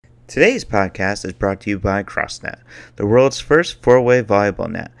Today's podcast is brought to you by CrossNet, the world's first four-way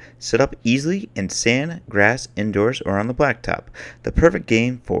volleyball net. Set up easily in sand, grass, indoors, or on the blacktop. The perfect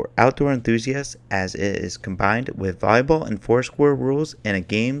game for outdoor enthusiasts as it is combined with volleyball and four-square rules in a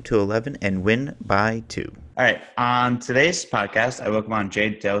game to 11 and win by 2. All right, on today's podcast, I welcome on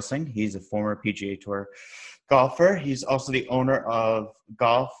Jay Delsing. He's a former PGA Tour golfer. He's also the owner of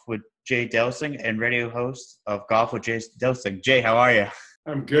Golf with Jay Delsing and radio host of Golf with Jay Delsing. Jay, how are you?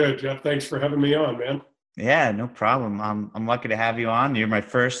 I'm good, Jeff. Thanks for having me on, man. Yeah, no problem. I'm lucky to have you on. You're my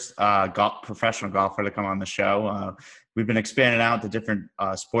first professional golfer to come on the show. We've been expanding out to different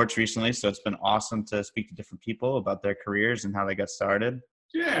sports recently, so it's been awesome to speak to different people about their careers and how they got started.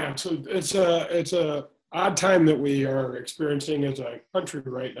 Yeah, it's a odd time that we are experiencing as a country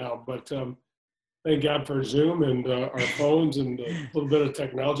right now, but thank God for Zoom and our phones and a little bit of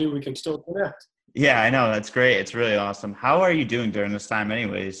technology. We can still connect. Yeah, I know. That's great. It's really awesome. How are you doing during this time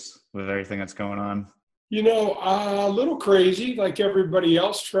anyways, with everything that's going on? You know, a little crazy, like everybody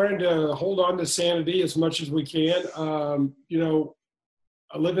else, trying to hold on to sanity as much as we can. I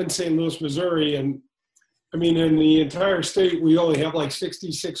live in St. Louis, Missouri, and I mean, in the entire state, we only have like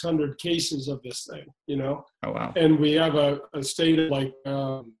 6,600 cases of this thing, Oh, wow. And we have a state of like,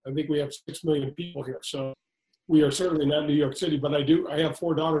 I think we have 6 million people here. So we are certainly not New York City, but I have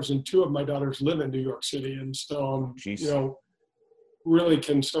 4 daughters and 2 of my daughters live in New York City. And so I'm, really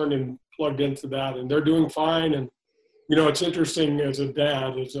concerned and plugged into that, and they're doing fine. And, it's interesting as a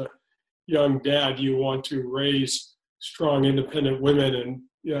dad, as a young dad, you want to raise strong, independent women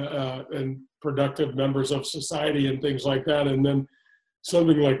and productive members of society and things like that. And then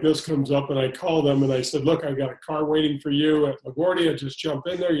something like this comes up and I call them and I said, look, I got a car waiting for you at LaGuardia. Just jump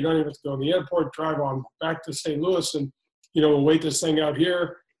in there. You don't even have to go in the airport, drive on back to St. Louis and, we'll wait this thing out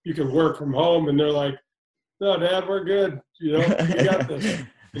here. You can work from home. And they're like, no, Dad, we're good. We got this,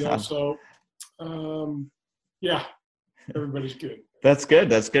 so, yeah, everybody's good. That's good.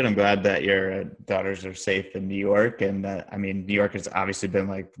 That's good. I'm glad that your daughters are safe in New York. And New York has obviously been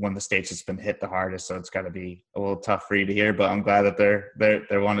like one of the states that's been hit the hardest. So it's got to be a little tough for you to hear, but I'm glad that they're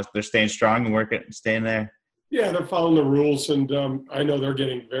staying strong and staying there. Yeah. They're following the rules. And I know they're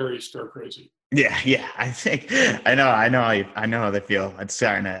getting very stir crazy. Yeah. I know how they feel. It's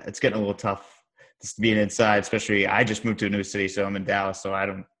getting a little tough just being inside, especially I just moved to a new city. So I'm in Dallas. So I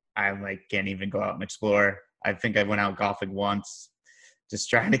can't even go out and explore. I think I went out golfing once. Just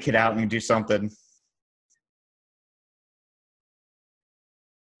trying to get out and do something.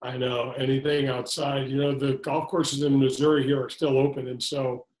 I know. Anything outside. The golf courses in Missouri here are still open. And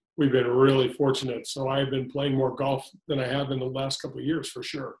so we've been really fortunate. So I've been playing more golf than I have in the last couple of years for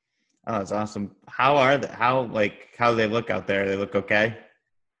sure. Oh, that's awesome. How do they look out there? They look okay?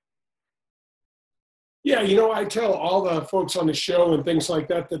 Yeah, I tell all the folks on the show and things like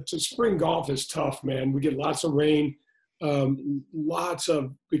that spring golf is tough, man. We get lots of rain. Because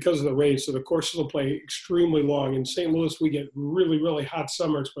of the rain, so the courses will play extremely long. In St. Louis, we get really, really hot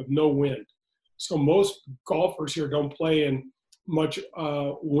summers with no wind. So most golfers here don't play in much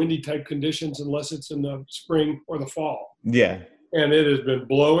windy type conditions unless it's in the spring or the fall. Yeah. And it has been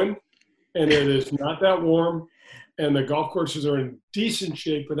blowing, and it is not that warm, and the golf courses are in decent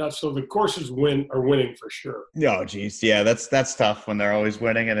shape, but not so. The courses are winning for sure. Oh, geez, yeah, that's tough when they're always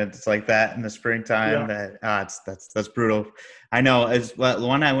winning, and it's like that in the springtime. Yeah. That's brutal. I know. As well, the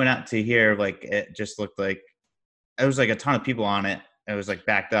one I went out to here, like it just looked like it was like a ton of people on it. It was like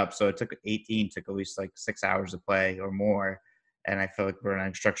backed up, so it took at least like 6 hours to play or more. And I feel like we're in an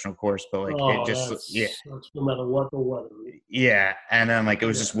instructional course, but like that's no matter what the weather. Yeah, and then like it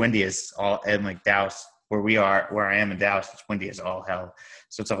was just windy as all, and like Dallas, where I am in Dallas, it's windy as all hell.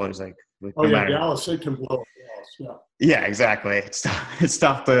 So it's always like Dallas, it can blow. Dallas, yeah, exactly. It's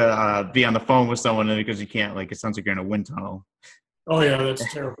tough to be on the phone with someone because you can't, like, it sounds like you're in a wind tunnel. Oh yeah,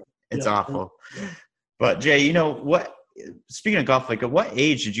 that's terrible. It's awful. Yeah. But Jay, what? Speaking of golf, like at what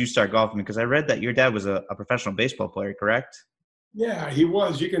age did you start golfing? Because I read that your dad was a professional baseball player, correct? Yeah, he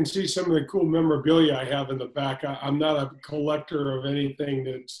was. You can see some of the cool memorabilia I have in the back. I'm not a collector of anything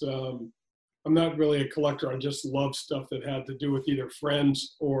that's I'm not really a collector. I just love stuff that had to do with either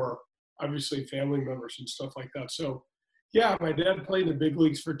friends or obviously family members and stuff like that. So, yeah, my dad played in the big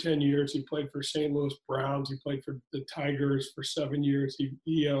leagues for 10 years. He played for St. Louis Browns. He played for the Tigers for 7 years. He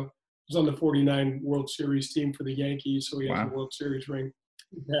was on the 49 World Series team for the Yankees, so he has a World Series ring.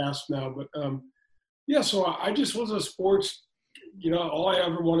 He passed now. But, so I just was a sports, all I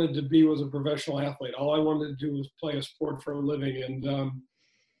ever wanted to be was a professional athlete. All I wanted to do was play a sport for a living. And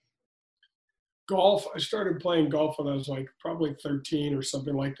golf, I started playing golf when I was like probably 13 or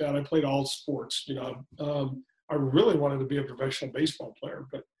something like that. I played all sports, I really wanted to be a professional baseball player,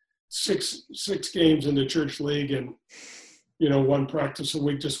 but six games in the church league, and one practice a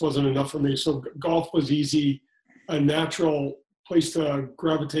week just wasn't enough for me. So golf was easy, a natural place to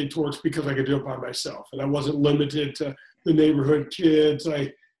gravitate towards because I could do it by myself, and I wasn't limited to the neighborhood kids.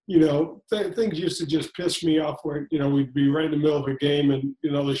 Things used to just piss me off where we'd be right in the middle of a game, and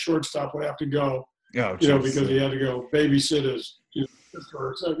the shortstop would have to go, because he had to go babysit his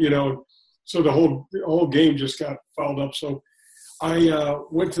sister, so the whole game just got fouled up. So I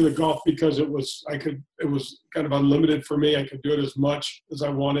went to the golf because it was kind of unlimited for me. I could do it as much as I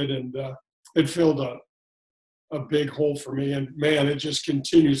wanted, and it filled a big hole for me. And man, it just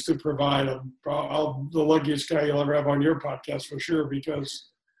continues to provide. I'm the luckiest guy you'll ever have on your podcast for sure, because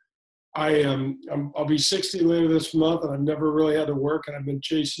I'll be 60 later this month, and I've never really had to work, and I've been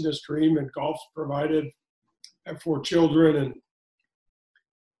chasing this dream, and golf's provided. I have 4 children, and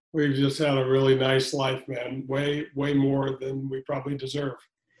we've just had a really nice life, man. Way more than we probably deserve.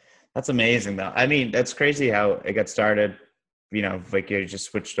 That's amazing, though. I mean, that's crazy how it got started. Like you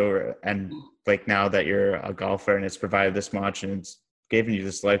just switched over, and like now that you're a golfer and it's provided this much and it's given you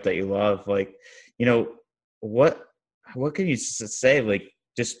this life that you love, like, what can you say? Like,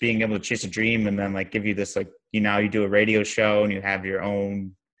 just being able to chase a dream and then like give you this, like, now you do a radio show and you have your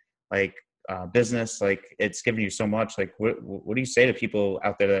own like business, like it's given you so much. Like, what do you say to people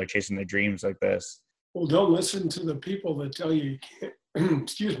out there that are chasing their dreams like this? Well, don't listen to the people that tell you can't.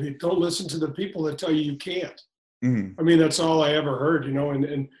 Excuse me. Don't listen to the people that tell you can't. Mm-hmm. I mean, that's all I ever heard,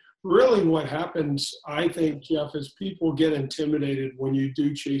 and really what happens, I think, Jeff, is people get intimidated when you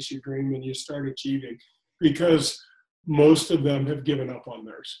do chase your dream and you start achieving, because most of them have given up on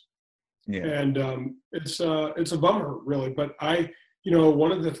theirs. Yeah. And it's a bummer, really. But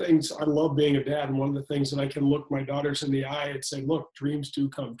one of the things, I love being a dad, and one of the things that I can look my daughters in the eye and say, look, dreams do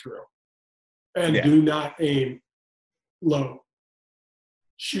come true. And do not aim low.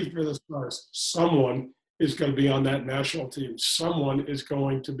 Shoot for the stars. Someone is going to be on that national team. Someone is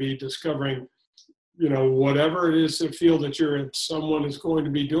going to be discovering, whatever it is, the field that you're in, someone is going to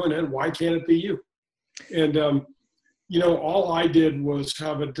be doing it. Why can't it be you? And, all I did was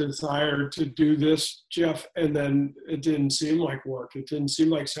have a desire to do this, Jeff, and then it didn't seem like work. It didn't seem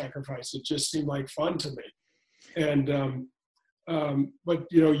like sacrifice. It just seemed like fun to me. And, but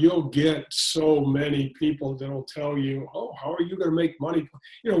you'll get so many people that'll tell you, oh, how are you going to make money?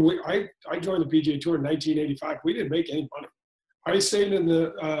 I joined the PGA Tour in 1985. We didn't make any money. I stayed in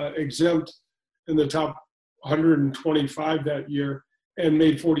the exempt in the top 125 that year and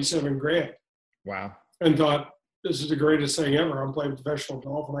made 47 grand. Wow. And thought, this is the greatest thing ever. I'm playing professional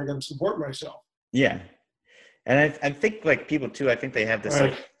golf and I got to support myself. Yeah. And I think like people too, I think they have this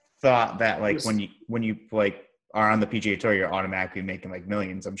like thought that like when you like are on the PGA Tour, you're automatically making like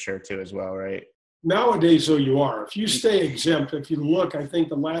millions, I'm sure too as well, right? Nowadays, so you are. If you stay exempt, if you look, I think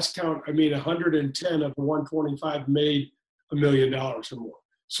the last count, 110 of the 125 made $1 million or more.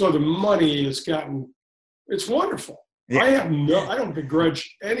 So the money has gotten, it's wonderful. Yeah. I don't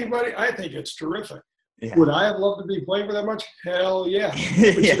begrudge anybody. I think it's terrific. Yeah. Would I have loved to be playing for that much? Hell yeah.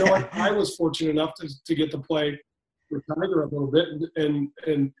 But you know what? I was fortunate enough to get to play with Tiger a little bit.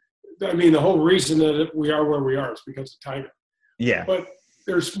 And the whole reason that we are where we are is because of Tiger. Yeah. But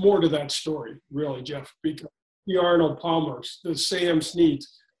there's more to that story, really, Jeff, because the Arnold Palmers, the Sam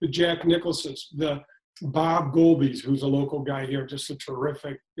Sneads, the Jack Nicklaus's, the Bob Golbys, who's a local guy here, just a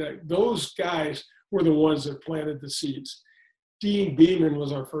terrific guy. Those guys were the ones that planted the seeds. Dean Beeman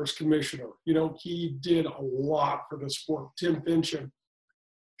was our first commissioner. He did a lot for the sport. Tim Finchem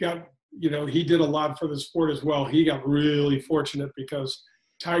he did a lot for the sport as well. He got really fortunate because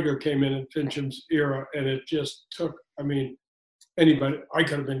Tiger came in Finchem's era, and it just took, anybody, I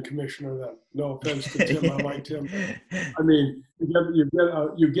could have been commissioner then. No offense to Tim, I liked him.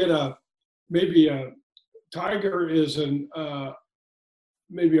 Tiger is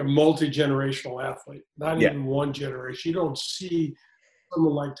maybe a multi-generational athlete, not even one generation. You don't see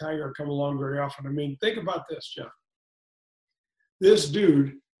someone like Tiger come along very often. Think about this, Jeff. This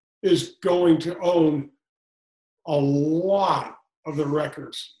dude is going to own a lot of the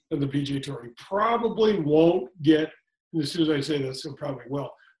records in the PGA Tour. He probably won't get, and as soon as I say this, he probably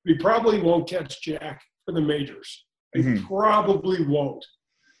will. He probably won't catch Jack for the majors. He probably won't.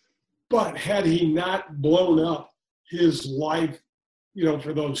 But had he not blown up his life,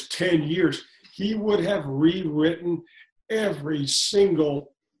 for those 10 years, he would have rewritten every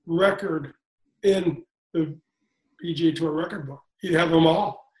single record in the PGA Tour record book. He'd have them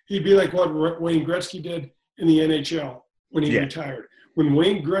all. He'd be like what Wayne Gretzky did in the NHL when he retired. When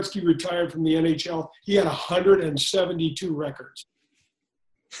Wayne Gretzky retired from the NHL, he had 172 records.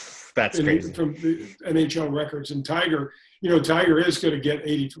 That's crazy. From the NHL records. And Tiger, Tiger is going to get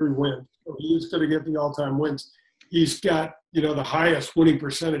 83 wins. So he is going to get the all-time wins. He's got, the highest winning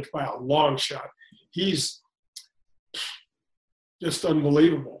percentage by a long shot. He's just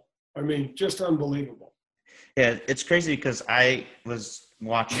unbelievable. I mean, just unbelievable. Yeah, it's crazy because I was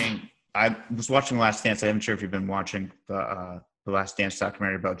watching The Last Dance. I'm not sure if you've been watching the Last Dance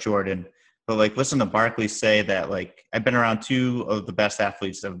documentary about Jordan, but listen to Barkley say that I've been around two of the best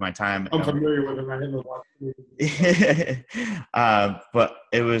athletes of my time. I'm familiar with him. I haven't watched but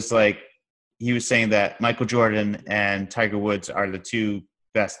it was he was saying that Michael Jordan and Tiger Woods are the two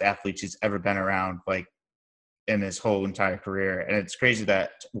best athletes he's ever been around, in his whole entire career. And it's crazy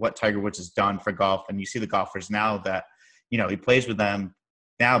that what Tiger Woods has done for golf. And you see the golfers now that, he plays with them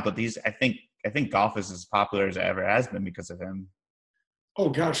now, but I think golf is as popular as it ever has been because of him. Oh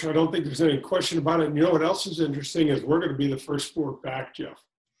gosh, I don't think there's any question about it. And what else is interesting is we're going to be the first sport back, Jeff.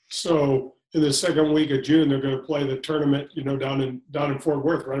 So in the second week of June, they're going to play the tournament, down in Fort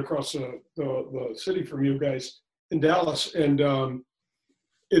Worth, right across the city from you guys in Dallas. And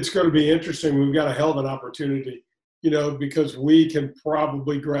it's going to be interesting. We've got a hell of an opportunity, because we can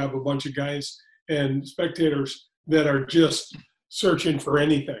probably grab a bunch of guys and spectators that are just searching for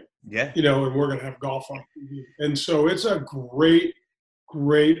anything. Yeah. And we're going to have golf on TV. And so it's a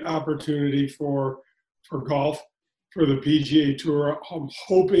great opportunity for golf, for the PGA Tour. I'm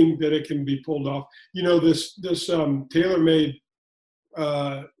hoping that it can be pulled off. This tailor-made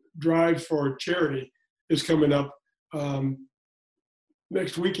drive for charity is coming up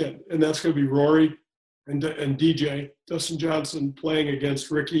next weekend, and that's going to be Rory and DJ Dustin Johnson playing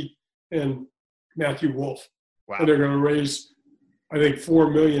against Ricky and Matthew Wolf. Wow. And they're going to raise, I think,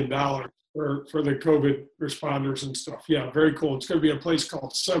 $4 million for the COVID responders and stuff. Yeah, very cool. It's going to be a place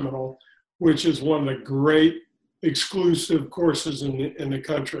called Seminole, which is one of the great exclusive courses in the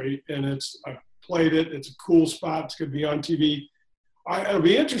country. And I played it. It's a cool spot. It's going to be on TV. It'll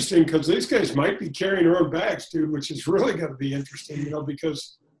be interesting because these guys might be carrying their own bags, dude, which is really going to be interesting,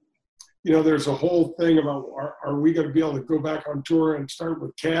 because, there's a whole thing about are we going to be able to go back on tour and start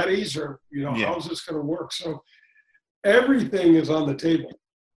with caddies or, how's this going to work? So everything is on the table.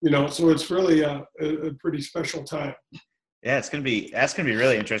 So it's really a pretty special time. Yeah, that's gonna be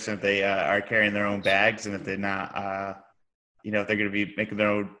really interesting if they are carrying their own bags and if they're not, if they're gonna be making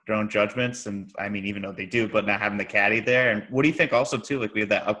their own judgments. And I mean, even though they do, but not having the caddy there. And what do you think also too? We have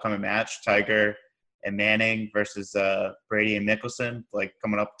that upcoming match, Tiger and Manning versus Brady and Nicholson,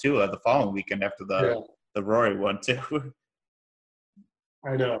 coming up too the following weekend after the Rory one too.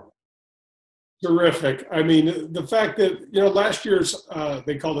 I know. Terrific. I mean, the fact that, last year's,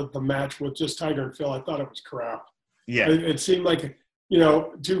 they called it the match with just Tiger and Phil, I thought it was crap. Yeah. It seemed like,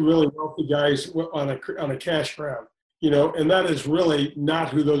 two really wealthy guys on a cash grab, and that is really not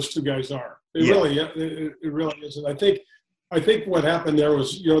who those two guys are. It really isn't. I think what happened there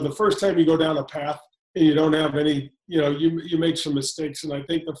was, the first time you go down a path and you don't have any, you make some mistakes. And I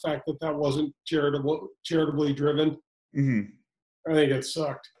think the fact that wasn't charitably driven, I think it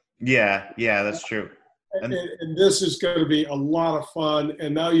sucked. Yeah, that's true. And this is going to be a lot of fun.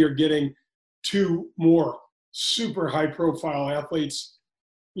 And now you're getting two more super high-profile athletes,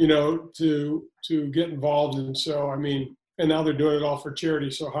 to get involved. And so, I mean, and now they're doing it all for charity.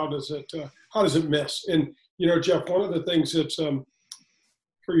 So how does it miss? And Jeff, one of the things that's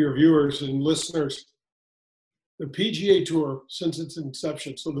for your viewers and listeners, the PGA Tour since its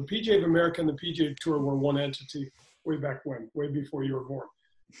inception. So the PGA of America and the PGA Tour were one entity way back when, way before you were born.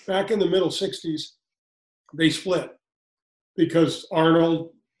 Back in the middle 60s, they split because Arnold,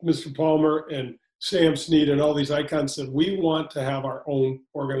 Mr. Palmer, and Sam Snead and all these icons said, we want to have our own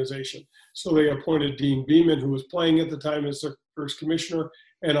organization. So they appointed Dean Beeman, who was playing at the time as their first commissioner,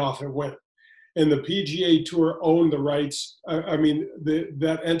 and off it went. And the PGA Tour owned the rights.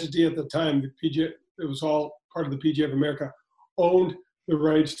 That entity at the time, the PGA, it was all part of the PGA of America, owned the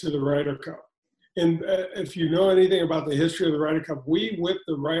rights to the Ryder Cup. And if you know anything about the history of the Ryder Cup, we whipped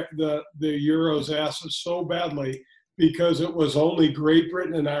the Euros' asses so badly because it was only Great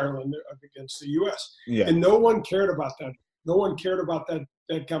Britain and Ireland against the U.S. Yeah. And no one cared about that. No one cared about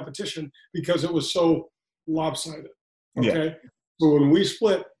that competition because it was so lopsided. Okay. Yeah. So when we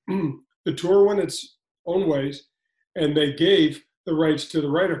split, the tour went its own ways, and they gave the rights to the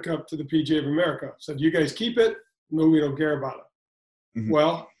Ryder Cup to the PGA of America. Said, you guys keep it. No, we don't care about it. Mm-hmm.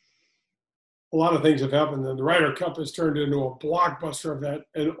 Well, a lot of things have happened, and the Ryder Cup has turned into a blockbuster event,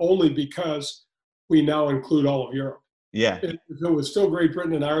 and only because we now include all of Europe. Yeah. If it was still Great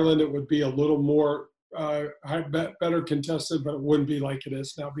Britain and Ireland, it would be a little more better contested, but it wouldn't be like it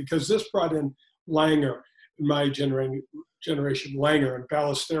is now because this brought in Langer in my generation, Langer and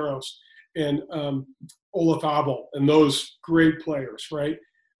Ballesteros and Olaf Abel and those great players, right?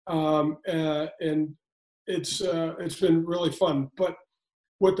 And it's been really fun. But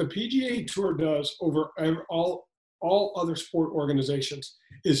what the PGA Tour does over all other sport organizations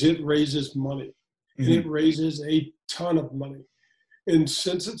is it raises money, and it raises a ton of money. And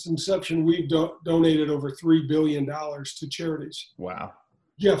since its inception, we've donated over $3 billion to charities. Wow.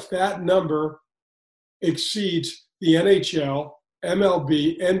 Jeff, that number exceeds the NHL,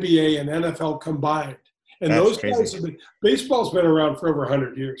 MLB, NBA, and NFL combined. And That's those crazy. guys have been, baseball's been around for over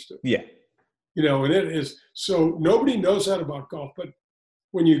 100 years, too. Yeah. You know, and it is, so nobody knows that about golf. But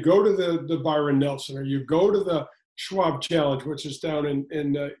when you go to the Byron Nelson, or you go to the Schwab Challenge, which is down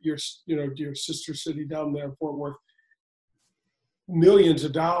in your sister city down there in Fort Worth, millions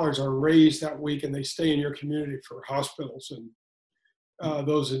of dollars are raised that week, and they stay in your community for hospitals and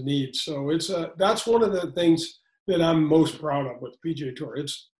those in need. So that's one of the things that I'm most proud of with the PGA Tour.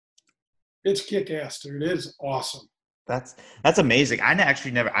 It's kick-ass, dude. It's awesome. That's amazing. I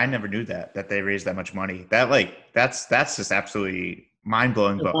never knew that they raised that much money. That's just absolutely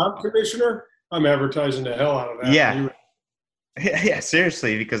mind-blowing. If I'm commissioner, I'm advertising the hell out of that. Yeah. Yeah,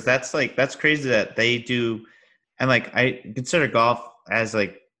 seriously, because that's crazy that they do. And I consider golf as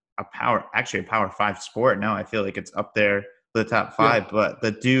a power 5 sport now. I feel like it's up there for the top 5, but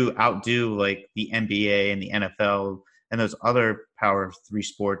outdo the NBA and the NFL and those other power 3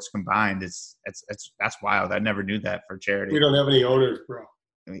 sports combined. That's wild. I never knew that for charity. We don't have any owners, bro.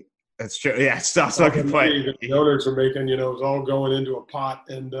 I mean, that's true. Yeah, it's also a good point. The owners are making, it's all going into a pot.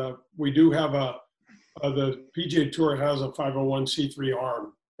 And we do have the PGA Tour has a 501c3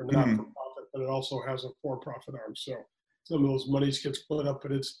 arm for not-for-profit, but it also has a for-profit arm. So some of those monies get split up,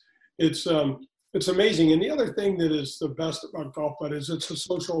 but it's amazing. And the other thing that is the best about golf, but is it's a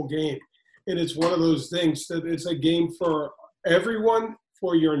social game. And it's one of those things that it's a game for everyone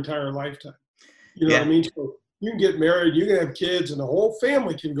for your entire lifetime. You know what I mean? So you can get married, you can have kids, and the whole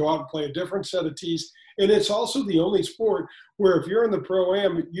family can go out and play a different set of tees. And it's also the only sport where if you're in the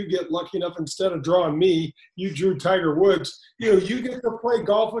Pro-Am, you get lucky enough, instead of drawing me, you drew Tiger Woods. You get to play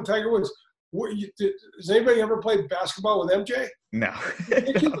golf with Tiger Woods. Has anybody ever played basketball with MJ? No.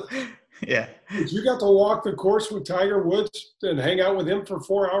 Yeah. If you got to walk the course with Tiger Woods and hang out with him for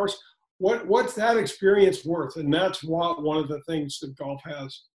 4 hours, what's that experience worth? And that's one of the things that golf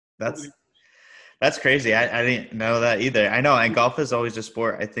has. That's crazy. I didn't know that either. I know, and golf is always a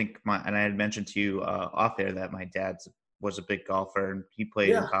sport. I think and I had mentioned to you off air that my dad was a big golfer, and he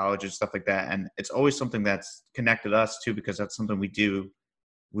played in college and stuff like that. And it's always something that's connected us too, because that's something we do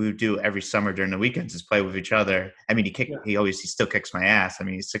every summer during the weekends, is play with each other. I mean, he still kicks my ass. I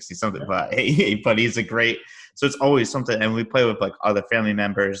mean, he's 60 something, but he's a great. So it's always something, and we play with other family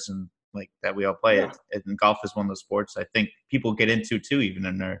members and that we all play it. And golf is one of those sports I think people get into too, even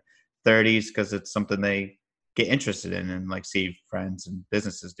in their 30s, because it's something they get interested in and see friends and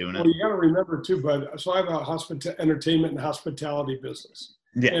businesses doing it. Well, you got to remember too, bud. So I have a entertainment and hospitality business.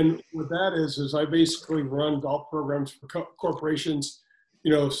 Yeah. And what that is I basically run golf programs for corporations,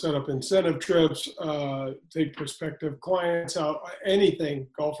 set up incentive trips, take prospective clients out, anything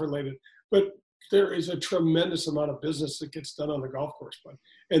golf related. But there is a tremendous amount of business that gets done on the golf course, bud.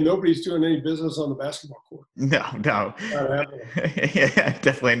 And nobody's doing any business on the basketball court. No. Yeah,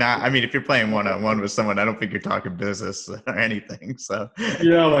 definitely not. I mean, if you're playing one-on-one with someone, I don't think you're talking business or anything. So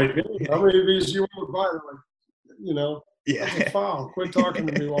yeah, hey, how many of these you want to buy? That's a foul. Quit talking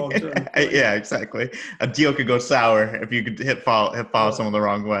to me while I'm trying to play. Yeah, exactly. A deal could go sour if you could hit follow someone the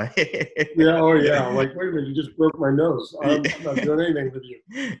wrong way. Yeah. Oh, yeah. Wait a minute. You just broke my nose. I'm not doing anything with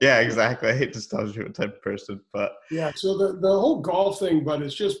you. Yeah, exactly. It just tells you what type of person. But yeah. So the whole golf thing, but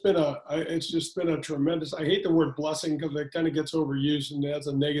it's just been a tremendous. I hate the word blessing because it kind of gets overused and has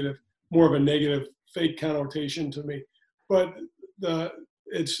more of a negative, fake connotation to me. But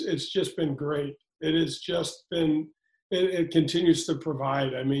it's just been great. It has just been. It continues to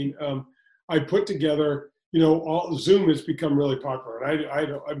provide. I mean, I put together, Zoom has become really popular. And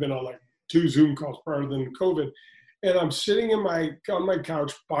I've been on 2 Zoom calls prior than COVID. And I'm sitting on my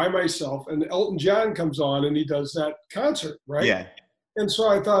couch by myself, and Elton John comes on and he does that concert, right? Yeah. And so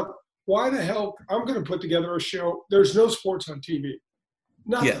I thought, why the hell? I'm going to put together a show. There's no sports on TV.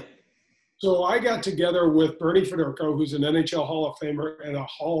 Nothing. Yeah. So I got together with Bernie Federko, who's an NHL Hall of Famer and a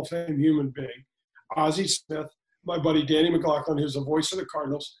Hall of Fame human being, Ozzie Smith, my buddy Danny McLaughlin, who's the voice of the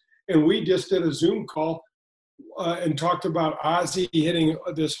Cardinals, and we just did a Zoom call and talked about Ozzie hitting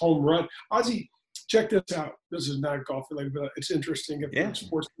this home run. Ozzie, check this out. This is not golf related, but it's interesting if you're a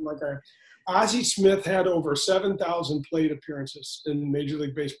sportsman like I am. Ozzie Smith had over 7,000 plate appearances in Major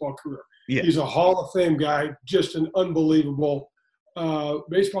League Baseball career. Yeah. He's a Hall of Fame guy, just an unbelievable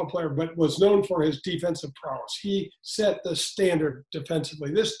baseball player, but was known for his defensive prowess. He set the standard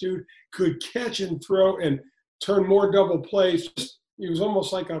defensively. This dude could catch and throw and turn more double plays. He was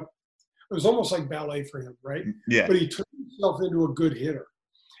almost like it was almost like ballet for him, right? Yeah. But he turned himself into a good hitter.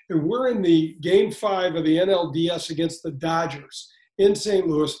 And we're in the game 5 of the NLDS against the Dodgers in St.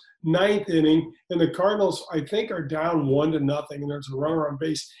 Louis, 9th inning, and the Cardinals, I think, are down 1-0, and there's a runner on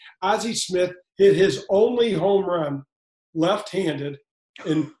base. Ozzie Smith hit his only home run left-handed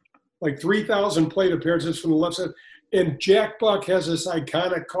in like 3,000 plate appearances from the left side. And Jack Buck has this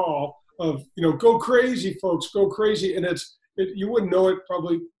iconic call of, go crazy, folks, go crazy. And you wouldn't know it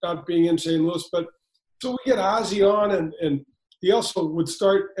probably not being in St. Louis, but so we get Ozzie on, and he also would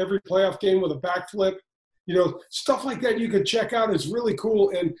start every playoff game with a backflip. Stuff like that you could check out. Is really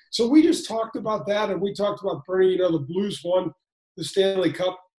cool. And so we just talked about that, and we talked about Bernie. The Blues won the Stanley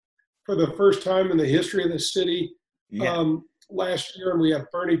Cup for the first time in the history of the city last year, and we have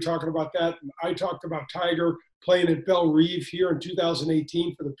Bernie talking about that. And I talked about Tiger playing at Belle Reve here in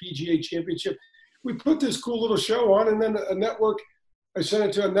 2018 for the PGA Championship. We put this cool little show on, and then a network, I sent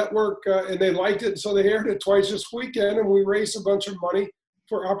it to a network, and they liked it, so they aired it twice this weekend, and we raised a bunch of money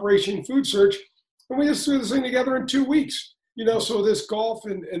for Operation Food Search, and we just threw this thing together in 2 weeks. So this golf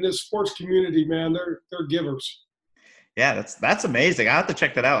and this sports community, man, they're givers. Yeah, that's amazing. I have to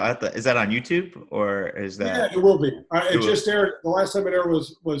check that out. Is that on YouTube or is that? Yeah, it will be. It just aired. The last time it aired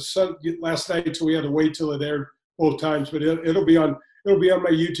was last night, so we had to wait till it aired both times. But it'll be on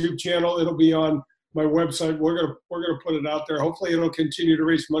my YouTube channel. It'll be on my website. We're gonna put it out there. Hopefully, it'll continue to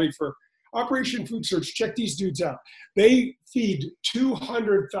raise money for Operation Food Search. Check these dudes out. They feed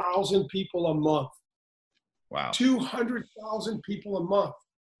 200,000 people a month. Wow. 200,000 people a month.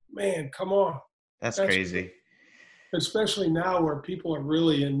 Man, come on. That's crazy. Especially now where people are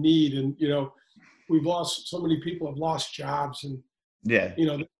really in need, and we've lost so many people have lost jobs, and they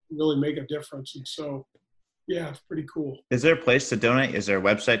really make a difference. And so yeah, it's pretty cool. Is there a place to donate? Is there a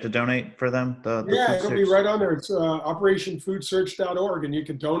website to donate for them? It'll be right on there. It's operationfoodsearch.org, and you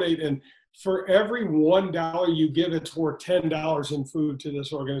can donate, and for every $1 you give, it's worth $10 in food to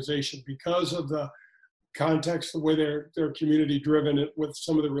this organization because of the context, the way they're community driven, with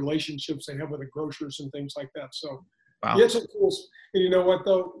some of the relationships they have with the grocers and things like that. So wow. Yeah, it's a cool. And you know what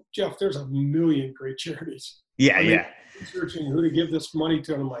though, Jeff, there's a million great charities. Researching who to give this money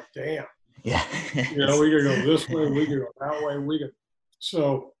to, and I'm like, damn. Yeah. We could go this way, we could go that way,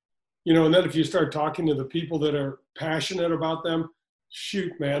 so, and then if you start talking to the people that are passionate about them,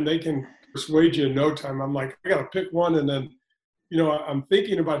 shoot, man, they can persuade you in no time. I'm like, I got to pick one, and then, I'm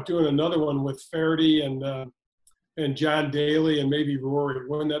thinking about doing another one with Faraday and John Daly and maybe Rory.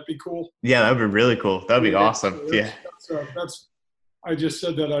 Wouldn't that be cool? Yeah, that would be really cool. That would be awesome. Yeah. I just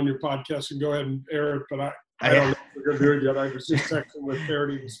said that on your podcast, and go ahead and air it, but I don't know if we're going to do it yet. I was just texting with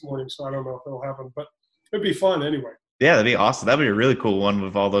Faraday this morning, so I don't know if it'll happen, but it'd be fun anyway. Yeah, that'd be awesome. That'd be a really cool one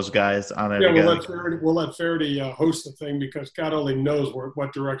with all those guys on it. Yeah, we'll let Faraday host the thing, because God only knows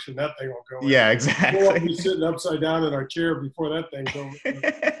what direction that thing will go. Yeah, exactly. We'll be sitting upside down in our chair before that thing goes.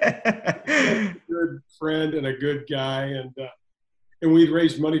 A good friend and a good guy, and we'd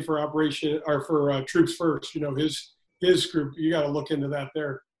raise money for Troops First. His group. You got to look into that.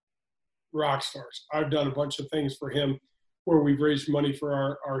 They're rock stars. I've done a bunch of things for him where we've raised money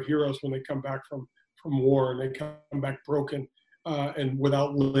for our heroes when they come back from war, and they come back broken and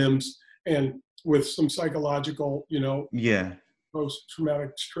without limbs and with some psychological,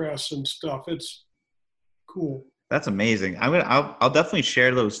 post-traumatic stress and stuff. It's cool. That's amazing. I'll definitely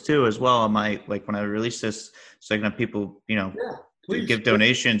share those too as well on my, when I release this, so I can have people, please give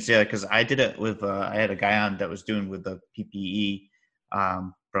donations. Yeah, because I did it with I had a guy on that was doing with the PPE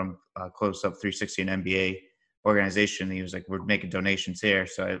from Close Up 360 and NBA organization. He was like, we're making donations here,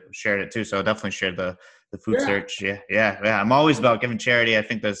 so I shared it too. So I'll definitely share the food search. Yeah. I'm always about giving charity. I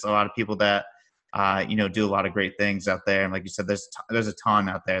think there's a lot of people that do a lot of great things out there, and like you said, there's a ton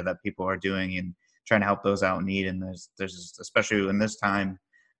out there that people are doing and trying to help those out in need. And there's especially in this time,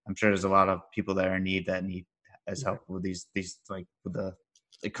 I'm sure there's a lot of people that are in need that need as help with these like with the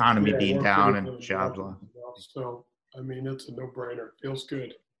economy being down and jobs lost. So I mean, it's a no-brainer. It feels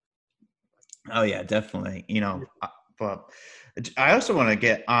good. Oh yeah, definitely. But I also want to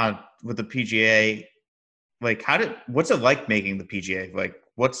get on with the PGA. Like, what's it like making the PGA? Like,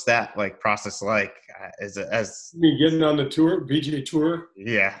 what's that process like? Is it as you mean getting on the tour, PGA Tour?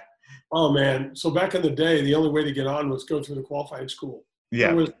 Yeah. Oh man. So back in the day, the only way to get on was go through the qualifying school.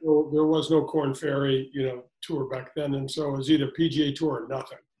 Yeah. There was no Korn Ferry, tour back then, and so it was either PGA Tour or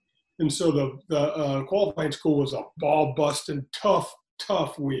nothing. And so the qualifying school was a ball busting tough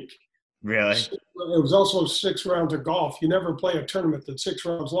week. Really? It was also 6 rounds of golf. You never play a tournament that's 6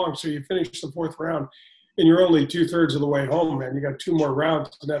 rounds long, so you finish the fourth round, and you're only 2/3 of the way home, man. You got 2 more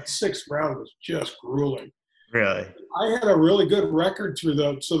rounds, and that sixth round was just grueling. Really? I had a really good record through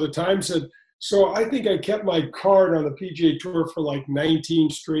those. So the times that, so I think I kept my card on the PGA Tour for like 19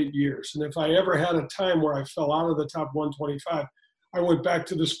 straight years. And if I ever had a time where I fell out of the top 125, I went back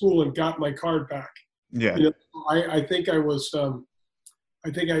to the school and got my card back. Yeah. You know, I think I was, I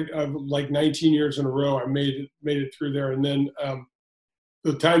think I like 19 years in a row, I made it through there. And then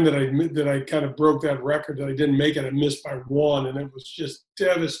the time that I kind of broke that record, that I didn't make it, I missed by one, and it was just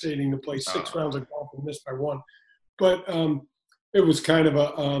devastating to play 6 rounds of golf and miss by one. But it was kind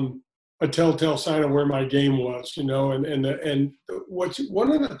of a telltale sign of where my game was, you know. And what's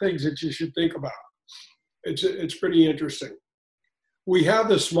one of the things that you should think about? It's pretty interesting. We have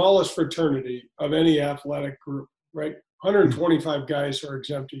the smallest fraternity of any athletic group, right? 125 guys are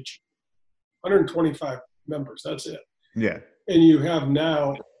exempt each. 125 members. That's it. Yeah. And you have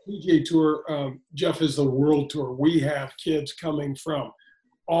now PGA Tour. Jeff is the World Tour. We have kids coming from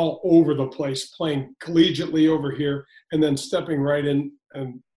all over the place, playing collegiately over here, and then stepping right in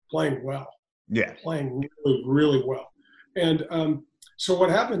and playing well. Yeah. Playing really, really well. And so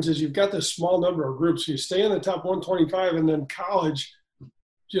what happens is you've got this small number of groups. You stay in the top 125, and then college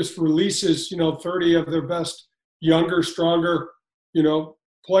just releases, 30 of their best younger, stronger,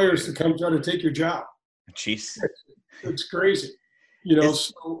 players to come try to take your job. Jeez. It's crazy.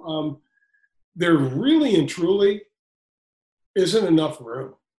 So there really and truly isn't enough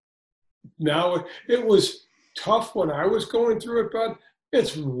room. Now, it was tough when I was going through it, but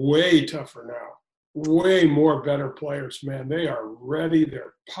it's way tougher now. Way more better players, man. They are ready.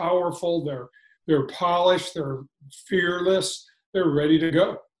 They're powerful. They're polished. They're fearless. They're ready to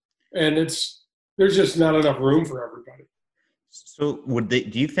go. And there's just not enough room for everybody. So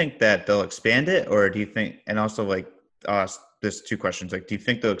do you think that they'll expand it, or do you think, and also there's two questions, do you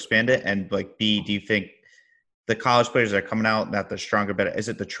think they'll expand it? And B, do you think the college players that are coming out, that they're stronger, better? Is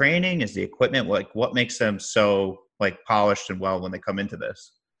it the training? Is the equipment? What makes them so polished and well when they come into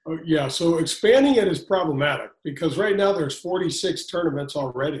this? Yeah. So expanding it is problematic because right now there's 46 tournaments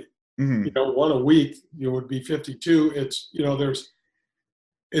already. Mm-hmm. One a week, would be 52. It's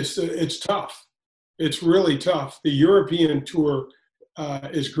tough. It's really tough. The European Tour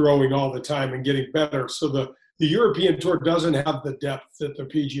is growing all the time and getting better. So the European Tour doesn't have the depth that the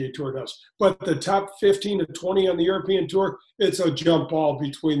PGA Tour does. But the top 15 to 20 on the European Tour, it's a jump ball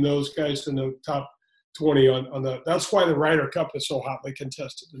between those guys and the top 20 on the. That's why the Ryder Cup is so hotly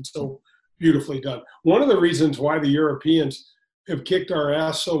contested and so beautifully done. One of the reasons why the Europeans have kicked our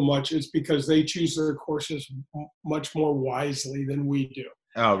ass so much is because they choose their courses much more wisely than we do.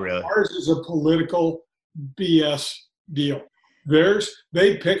 Oh, really? Ours is a political BS deal.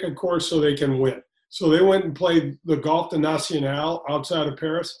 They pick a course so they can win. So they went and played the Golf de Nacional outside of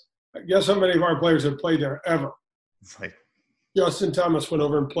Paris. Guess how many of our players have played there ever? It's Justin Thomas went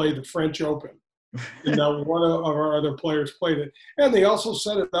over and played the French Open. And now one of our other players played it. And they also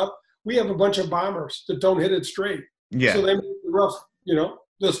set it up. We have a bunch of bombers that don't hit it straight. Yeah. So they make the rough,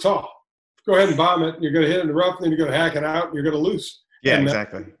 this tall. Go ahead and bomb it. And you're going to hit it in the rough, and then you're going to hack it out, and you're going to lose. Yeah, and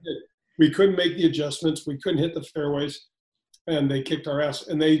exactly. We couldn't make the adjustments. We couldn't hit the fairways, and they kicked our ass.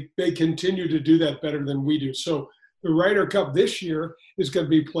 And they continue to do that better than we do. So the Ryder Cup this year is going to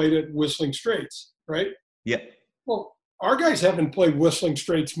be played at Whistling Straits, right? Yeah. Well, our guys haven't played Whistling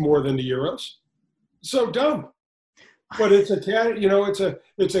Straits more than the Euros. So dumb. But it's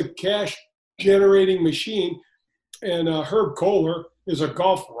a cash generating machine. And Herb Kohler is a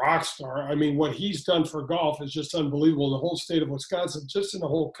golf rock star. I mean, what he's done for golf is just unbelievable. The whole state of Wisconsin, just in the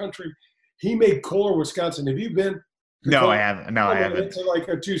whole country. He made Kohler, Wisconsin. Have you been? No, I haven't. No, I haven't. It's like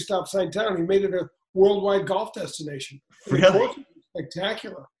a 2-stop sign town. He made it a worldwide golf destination. Really?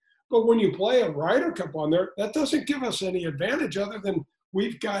 Spectacular. But when you play a Ryder Cup on there, that doesn't give us any advantage other than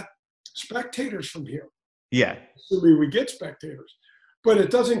we've got spectators from here. Yeah. Assuming we get spectators. But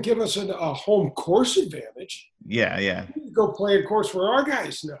it doesn't give us a home course advantage. Yeah, yeah. We go play a course where our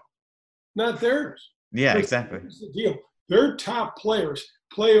guys know, not theirs. Yeah, exactly. Here's the deal. Their top players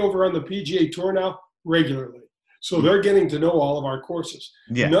play over on the PGA Tour now regularly. So they're getting to know all of our courses.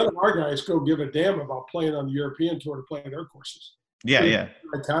 Yeah. None of our guys go give a damn about playing on the European Tour to play their courses. Yeah, yeah.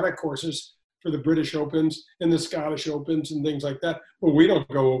 Iconic courses for the British Opens and the Scottish Opens and things like that. But we don't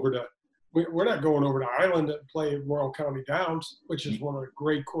go over to we're not going over to Ireland to play Royal County Downs, which is one of the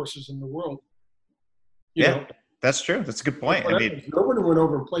great courses in the world. You know, that's true. That's a good point. Nobody went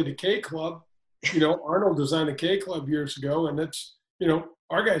over and played the K Club. Arnold designed a K Club years ago, and it's,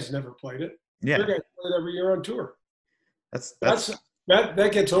 our guys never played it. Yeah. Their guys play it every year on tour. That's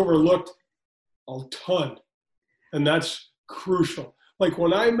That gets overlooked a ton, and that's crucial. Like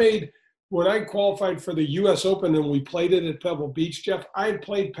when I qualified for the U.S. Open and we played it at Pebble Beach, Jeff, I had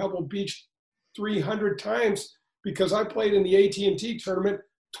played Pebble Beach 300 times because I played in the AT&T tournament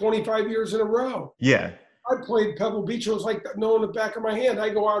 25 years in a row. Yeah. I played Pebble Beach. It was like knowing the back of my hand. I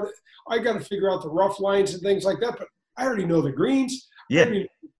go out, I got to figure out the rough lines and things like that, but I already know the greens. Yeah.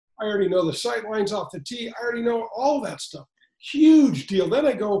 I already know the sight lines off the tee. I already know all that stuff. Huge deal. Then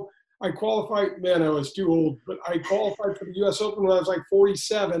I qualified, man, I was too old, but I qualified for the U.S. Open when I was like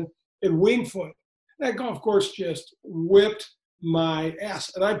 47 in Winged Foot. That golf course just whipped my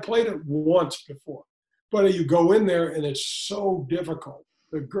ass. And I played it once before. But you go in there and it's so difficult.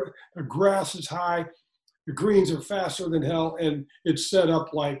 The grass is high. The greens are faster than hell. And it's set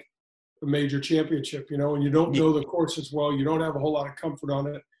up like a major championship, and you don't know the course as well. You don't have a whole lot of comfort on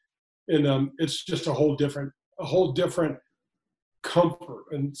it. And it's just a whole different comfort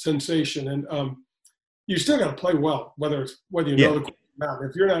and sensation. And you still got to play well, whether you know the course or not.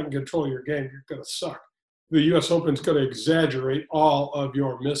 If you're not in control of your game, you're going to suck. The U.S. Open is going to exaggerate all of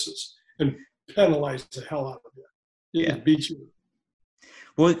your misses and penalize the hell out of you. It beat you.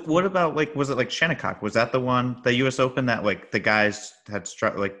 Well, what about was it like Shinnecock? Was that the one, the U.S. Open that the guys had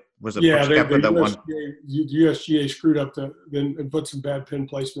struck? Was it? Yeah, the USGA screwed up and put some bad pin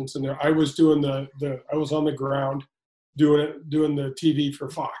placements in there. I was doing I was on the ground doing the TV for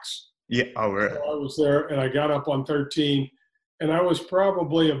Fox. Yeah. Oh, right. So I was there and I got up on 13, and I was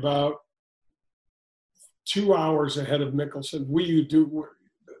probably about 2 hours ahead of Mickelson.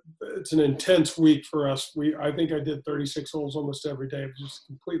 It's an intense week for us. I think I did 36 holes almost every day. I was just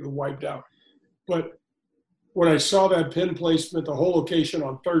completely wiped out. But when I saw that pin placement, the whole location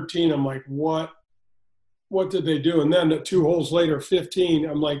on 13, I'm like, what did they do? And then 2 holes later, 15,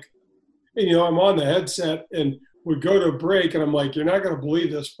 I'm like, I'm on the headset and we go to a break and I'm like, you're not going to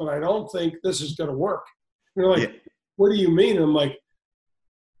believe this, but I don't think this is going to work. And they're like, what do you mean? And I'm like,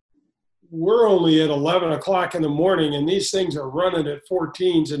 we're only at 11 o'clock in the morning and these things are running at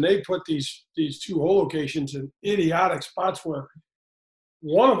 14s, and they put these 2 hole locations in idiotic spots where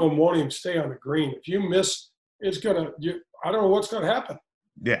one of them won't even stay on the green. If you miss, I don't know what's going to happen.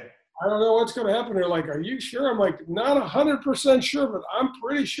 Yeah. I don't know what's going to happen. They're like, are you sure? I'm like, not 100% sure, but I'm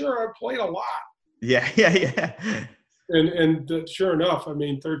pretty sure I played a lot. Yeah. And sure enough,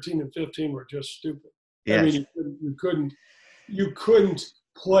 13 and 15 were just stupid. Yes. You couldn't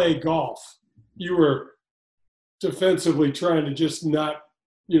play golf. You were defensively trying to just not,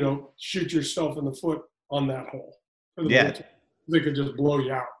 shoot yourself in the foot on that hole. They could just blow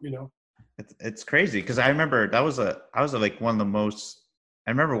you out, It's crazy because I remember I was one of the most. I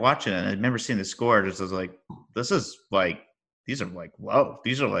remember watching it and I remember seeing the score. Just was like, this is these are whoa,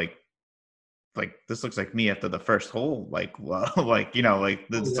 these are this looks like me after the first hole. Whoa,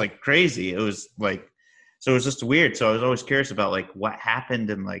 this is crazy. It was so it was just weird. So I was always curious about what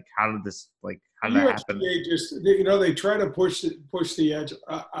happened and how did that happen? They try to push the edge.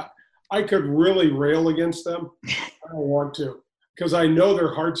 I could really rail against them. I don't want to, because I know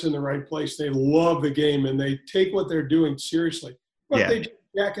their heart's in the right place. They love the game and they take what they're doing seriously. But they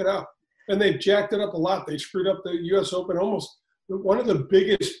jack it up, and they've jacked it up a lot. They screwed up the U.S. Open almost one of the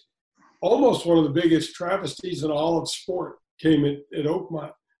biggest travesties in all of sport came at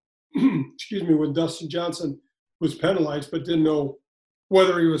Oakmont. Excuse me, when Dustin Johnson was penalized, but didn't know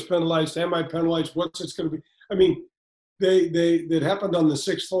whether he was penalized. Am I penalized? What's it's going to be? It happened on the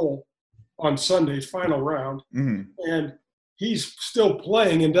 6th hole on Sunday's final round, and he's still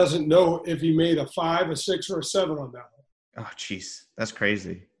playing and doesn't know if he made a 5, a 6, or a 7 on that hole. Oh, jeez, that's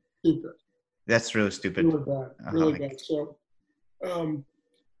crazy. Stupid. That's really stupid. Really bad. Really bad. So,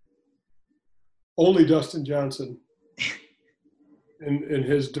 only Dustin Johnson, in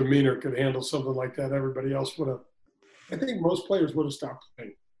his demeanor, could handle something like that. Everybody else would have. I think most players would have stopped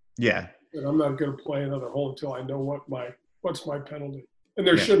playing. Yeah. And I'm not going to play another hole until I know what's my penalty. And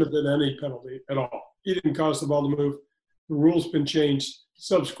there shouldn't have been any penalty at all. He didn't cause the ball to move. The rule's been changed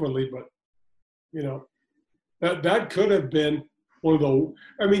subsequently, but that could have been one of the.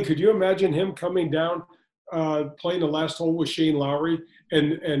 Could you imagine him coming down, playing the last hole with Shane Lowry,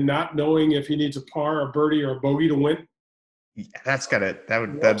 and not knowing if he needs a par, a birdie, or a bogey to win? Yeah,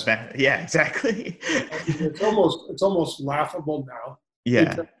 yeah, exactly. It's almost laughable now.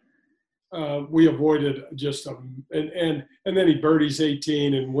 Yeah. We avoided just and then he birdies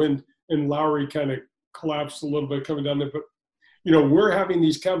 18 and Lowry kind of collapsed a little bit coming down there. But we're having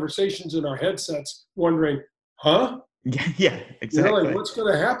these conversations in our headsets, wondering, huh? Yeah, exactly. What's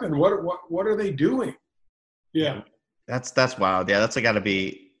going to happen? What are they doing? Yeah. That's wild. Yeah, that's got to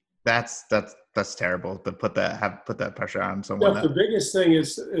be. That's terrible to put that pressure on someone. Jeff, the biggest thing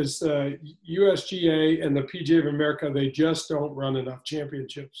is USGA and the PGA of America. They just don't run enough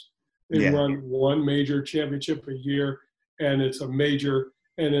championships. They run one major championship a year, and it's a major,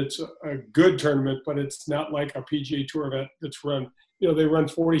 and it's a good tournament, but it's not like a PGA Tour event that's run. They run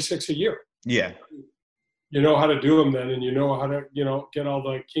 46 a year. Yeah. You know how to do them then, and you know how to get all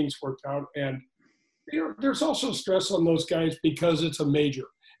the kinks worked out. And there's also stress on those guys because it's a major.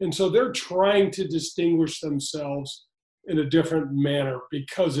 And so they're trying to distinguish themselves in a different manner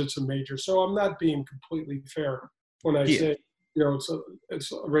because it's a major. So I'm not being completely fair when I say,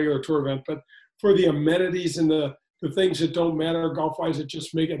 it's a regular tour event. But for the amenities and the things that don't matter golf-wise that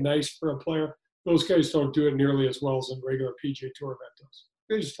just make it nice for a player, those guys don't do it nearly as well as a regular PGA Tour event does.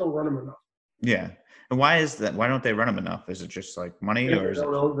 They just don't run them enough. Yeah. And why is that? Why don't they run them enough? Is it just like money, or is it?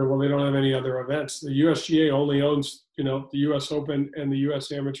 Well, they don't have any other events. The USGA only owns, the U.S. Open and the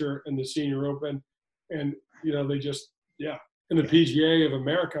U.S. Amateur and the Senior Open, and they just And the PGA of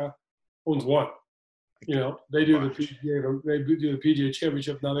America owns one. They do the PGA. They do the PGA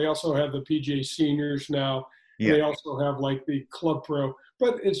Championship now. They also have the PGA Seniors now. Yeah. They also have like the Club Pro,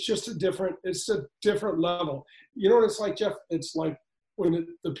 but it's just a different level. You know what it's like, Jeff? It's like when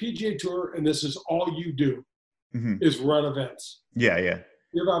the PGA Tour, and this is all you do, is run events. Yeah.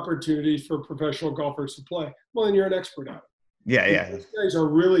 Give opportunities for professional golfers to play. Well, then you're an expert at it. Yeah. These guys are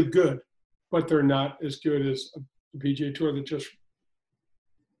really good, but they're not as good as the PGA Tour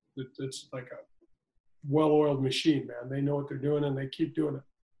it's like a well-oiled machine, man. They know what they're doing, and they keep doing it.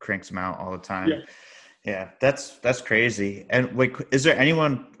 Cranks them out all the time. Yeah, that's crazy. And like, is there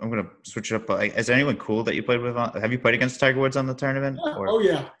anyone? I'm gonna switch it up. But like, is there anyone cool that you played with? Have you played against Tiger Woods on the tournament? Yeah. Oh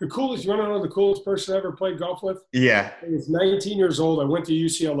yeah, the coolest. You want to know the coolest person I ever played golf with? Yeah. I was 19 years old. I went to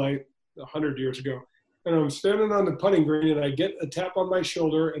UCLA 100 years ago, and I'm standing on the putting green, and I get a tap on my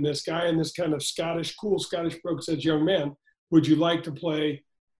shoulder, and this guy in this kind of cool Scottish brogue says, "Young man, would you like to play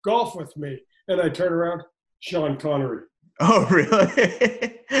golf with me?" And I turn around, Sean Connery. Oh,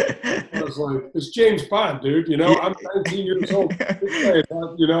 really? I was like, it's James Bond, dude. I'm 19 years old.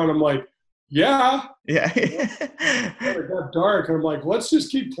 And I'm like, yeah. It got dark, and I'm like, let's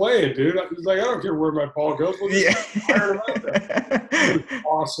just keep playing, dude. I was like, I don't care where my ball goes. We'll just fire it out there. It was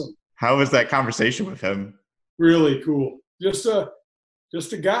awesome. How was that conversation with him? Really cool. Just a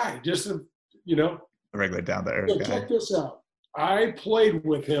guy. A regular down there. So check this out. I played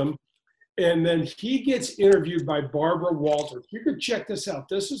with him. And then he gets interviewed by Barbara Walters. You could check this out.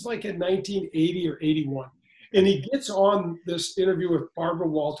 This is like in 1980 or 81. And he gets on this interview with Barbara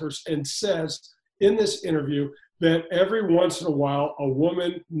Walters and says in this interview that every once in a while, a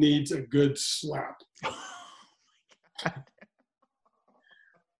woman needs a good slap.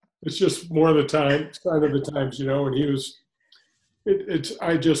 It's just more of the time, sign of the times, and he was,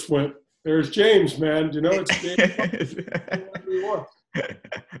 I just went, there's James, man. It's James.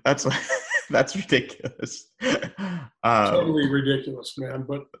 That's ridiculous. Totally ridiculous, man.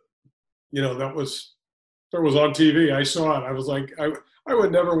 But that was on TV. I saw it. I was like, I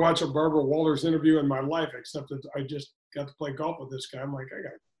would never watch a Barbara Walters interview in my life, except that I just got to play golf with this guy. I'm like, I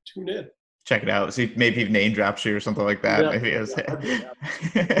got to tune in. Check it out. See, maybe he name drops you or something like that. Yeah, maybe it was.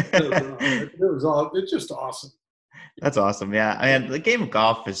 It's just awesome. That's awesome. Yeah, the game of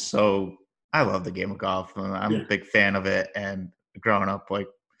golf is so. I love the game of golf. I'm a big fan of it, and growing up, like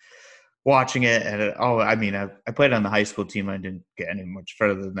watching it, and I played on the high school team. I didn't get any much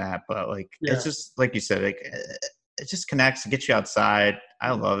further than that, but it's just like you said, like it just connects, gets you outside.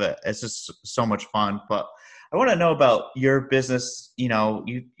 I love it. It's just so much fun. But I want to know about your business. Your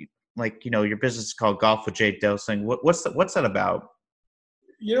business is called Golf with Jay Delsing. What's that about?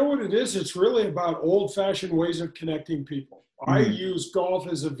 You know what it is? It's really about old-fashioned ways of connecting people. I use golf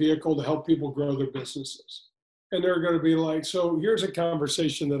as a vehicle to help people grow their businesses. And they're going to be like, so here's a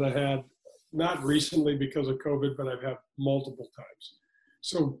conversation that I had, not recently because of COVID, but I've had multiple times.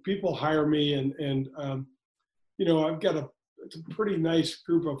 So people hire me and I've got a pretty nice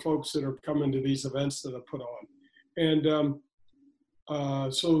group of folks that are coming to these events that I put on. And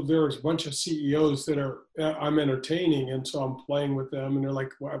so there's a bunch of CEOs that I'm entertaining. And so I'm playing with them and they're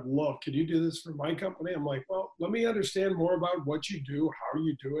like, well, could you do this for my company? I'm like, well, let me understand more about what you do, how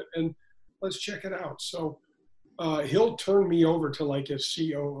you do it, and let's check it out. So he'll turn me over to like a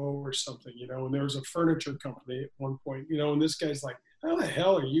COO or something, and there was a furniture company at one point, and this guy's like, how the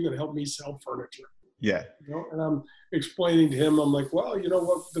hell are you going to help me sell furniture? Yeah. And I'm explaining to him, I'm like, well,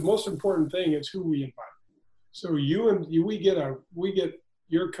 what, the most important thing is who we invite. So we get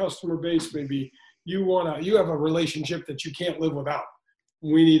your customer base. Maybe you have a relationship that you can't live without.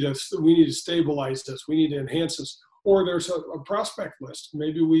 We need to stabilize this. We need to enhance this. or there's a prospect list.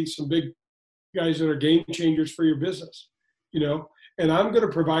 Maybe some big guys that are game changers for your business, and I'm going to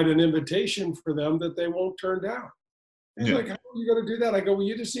provide an invitation for them that they won't turn down. And he's like, how are you going to do that? I go, well,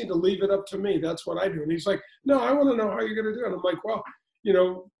 you just need to leave it up to me. That's what I do. And he's like, no, I want to know how you're going to do it. I'm like, well,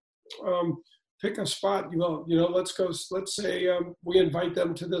 pick a spot. Let's go. Let's say we invite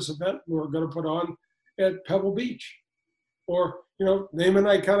them to this event we're going to put on at Pebble Beach, or name an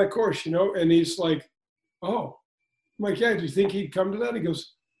iconic course. And he's like, oh, I'm like, yeah. Do you think he'd come to that? He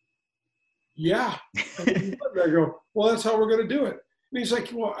goes, yeah. I go, well, that's how we're going to do it. And he's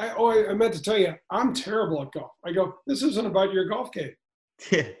like, well, I meant to tell you, I'm terrible at golf. I go, this isn't about your golf game.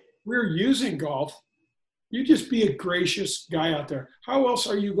 Yeah. We're using golf. You just be a gracious guy out there. How else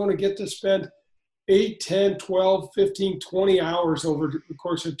are you going to get to spend 8, 10, 12, 15, 20 hours over the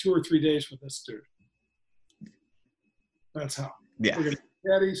course of 2 or 3 days with this dude? That's how. Yeah. You're going to hit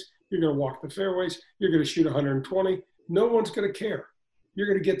caddies. You're going to walk the fairways. You're going to shoot 120. No one's going to care. You're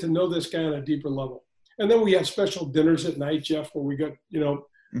going to get to know this guy on a deeper level. And then we have special dinners at night, Jeff, where we got,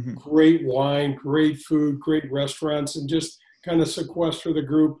 great wine, great food, great restaurants, and just kind of sequester the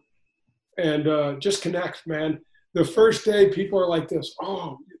group and just connect, man. The first day, people are like this,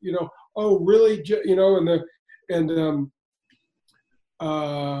 oh, really? The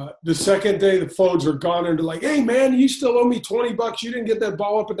second day, the phones are gone and they're like, hey, man, you still owe me $20. You didn't get that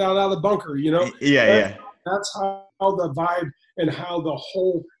ball up and down out of the bunker, Yeah. That's how the vibe and how the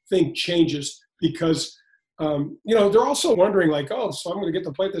whole thing changes. Because, they're also wondering like, oh, so I'm going to get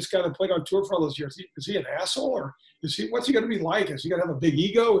to play this guy that played on tour for all those years. Is he an asshole, or what's he going to be like? Is he going to have a big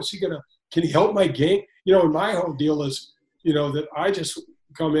ego? Can he help my game? And my whole deal is, that I just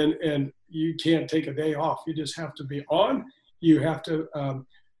come in and you can't take a day off. You just have to be on. You have to,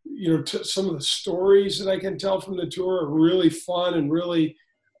 some of the stories that I can tell from the tour are really fun and really,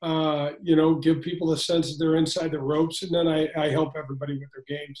 give people a sense that they're inside the ropes. And then I help everybody with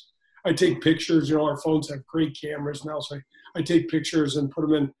their games. I take pictures, our phones have great cameras now. So I take pictures and put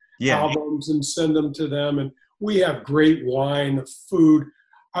them in albums and send them to them. And we have great wine, food.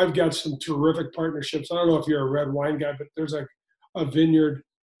 I've got some terrific partnerships. I don't know if you're a red wine guy, but there's a vineyard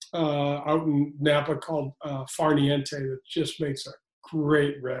out in Napa called Farniente that just makes a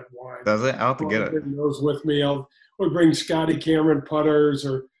great red wine. Does it? I'll have to get it. Those with me. We'll bring Scotty Cameron putters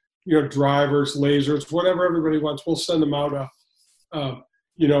or, drivers, lasers, whatever everybody wants. We'll send them out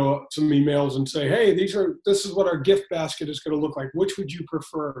some emails and say, hey, this is what our gift basket is going to look like. Which would you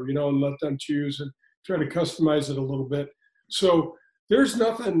prefer? And let them choose and try to customize it a little bit. So there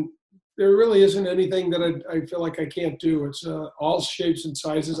really isn't anything that I feel like I can't do. It's all shapes and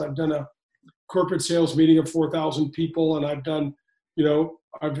sizes. I've done a corporate sales meeting of 4,000 people, and I've done,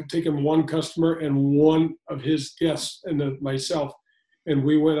 I've taken one customer and one of his guests and myself, and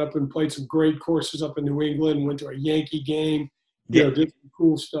we went up and played some great courses up in New England, went to a Yankee game, did some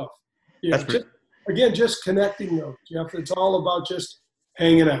cool stuff. Yeah, just connecting those, Jeff. It's all about just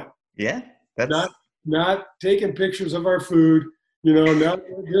hanging out. Yeah, not taking pictures of our food. Not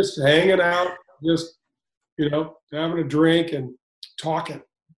just hanging out, just having a drink and talking.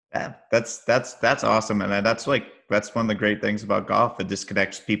 Yeah, that's awesome, and that's one of the great things about golf. It just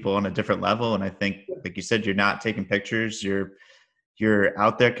connects people on a different level. And I think, like you said, you're not taking pictures. You're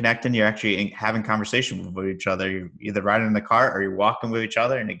out there connecting. You're actually having conversation with each other. You're either riding in the car or you're walking with each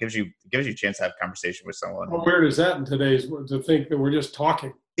other, and it gives you a chance to have a conversation with someone. How weird is that in today's to think that we're just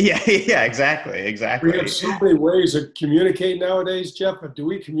talking? Yeah, exactly. We have so many ways to communicate nowadays, Jeff, but do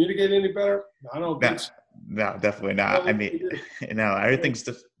we communicate any better? I don't think so. No, definitely not. I mean, everything's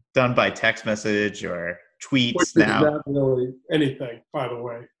just done by text message or tweets now. Not really anything, by the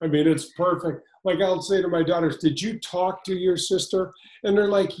way. I mean, it's perfect. Like I'll say to my daughters, did you talk to your sister? And they're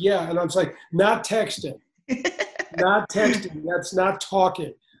like, yeah. And I'm like, not texting. Not texting. That's not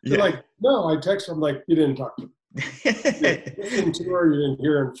talking. They're like, no, I text her. I'm like, you didn't talk to me. You didn't listen to her. You didn't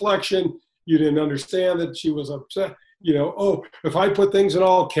hear inflection. You didn't understand that she was upset. If I put things in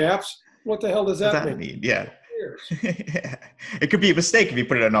all caps, what the hell does that mean? Yeah. It could be a mistake if you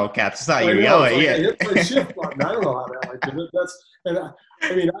put it in all caps. It's not you yelling. I hit my shift button. I don't know how the hell I did it.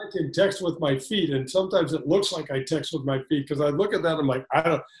 I can text with my feet, and sometimes it looks like I text with my feet because I look at that. I'm like, I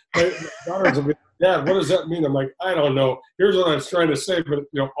don't. My daughters will be, Dad, what does that mean? I'm like, I don't know. Here's what I was trying to say, but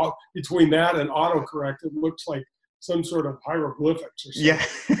between that and autocorrect, it looks like some sort of hieroglyphics or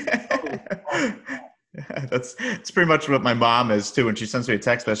something. Yeah. That's pretty much what my mom is too. When she sends me a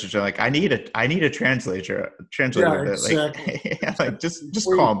text message, I'm like, I need a translator. Yeah, exactly. Like just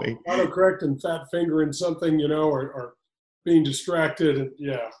call me. Autocorrect and fat fingering something, or being distracted. And,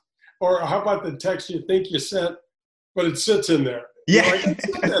 yeah. Or how about the text you think you sent, but it sits in there. Yeah. Like, I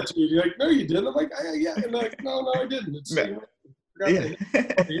said that to you. You're like, no, you didn't. I'm like, yeah. And like, no, I didn't. It's, Yeah. hit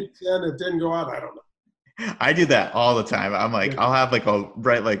 10, it didn't go out. I don't know. I do that all the time. I'm like, I'll have like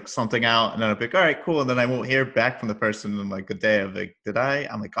write like something out, and then I'll be like, all right, cool. And then I won't hear back from the person in like a day. I'm like, did I?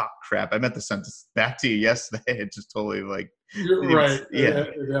 I'm like, oh crap, I meant to send this back to you yesterday. It just totally like. You're right. Yeah.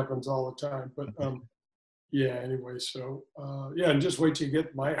 It happens all the time. But yeah, anyway, so yeah, and just wait till you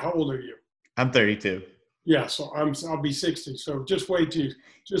get how old are you? I'm 32. Yeah, so I'll be 60. So just wait till you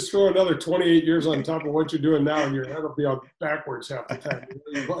just throw another 28 years on top of what you're doing now, and your head will be on backwards half the time.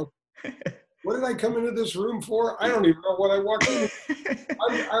 What did I come into this room for? I don't even know what I walked in.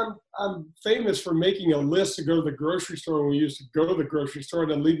 I'm famous for making a list to go to the grocery store when we used to go to the grocery store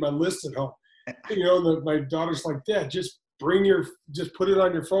and then leave my list at home. You know, my daughter's like, Dad, just put it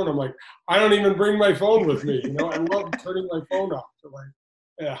on your phone. I'm like, I don't even bring my phone with me. You know, I love turning my phone off. So like,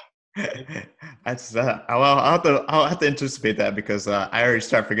 yeah. That's I'll have to anticipate that, because I already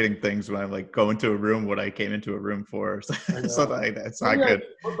start forgetting things when I like go into a room what I came into a room for. Something like that. It's not good.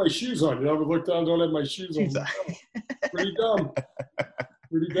 I put my shoes on. You know, I would look down, don't have my shoes on. Pretty dumb.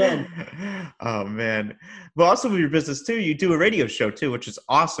 Pretty dumb. Oh man. But also with your business too, you do a radio show too, which is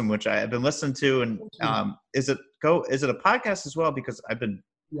awesome, which I've been listening to. And is it a podcast as well? Because I've been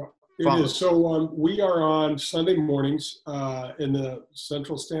it is. So we are on Sunday mornings in the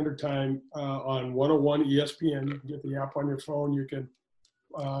Central Standard Time on 101 ESPN. You can get the app on your phone. You can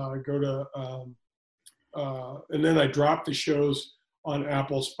go to, and then I drop the shows on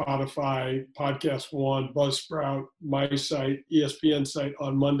Apple, Spotify, Podcast One, Buzzsprout, my site, ESPN site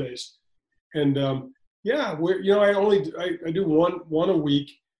on Mondays. And yeah, I do one a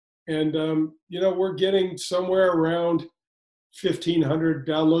week, and we're getting somewhere around 1,500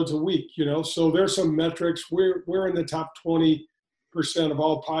 downloads a week, so there's some metrics. We're in the top 20% of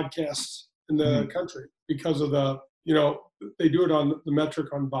all podcasts in the country because of they do it on the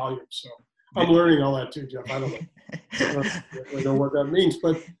metric on volume. So I'm learning all that too, Jeff. I don't really know what that means,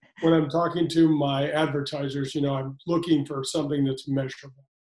 but when I'm talking to my advertisers, I'm looking for something that's measurable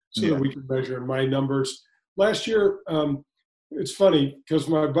so that we can measure my numbers. Last year, it's funny because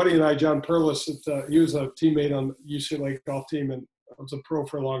my buddy and I, John Perlis, he was a teammate on the UCLA golf team and was a pro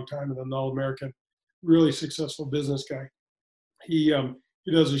for a long time and an All-American, really successful business guy. He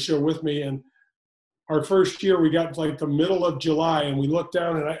does a show with me, and our first year we got like the middle of July, and we looked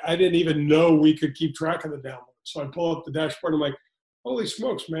down, and I didn't even know we could keep track of the downloads. So I pull up the dashboard, and I'm like, holy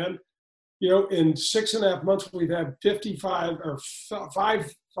smokes, man. In 6.5 months, we've had 55 or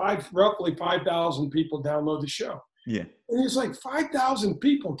roughly 5,000 people download the show. Yeah. And he's like, 5,000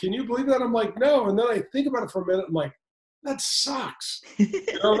 people. Can you believe that? I'm like, no. And then I think about it for a minute. I'm like, that sucks.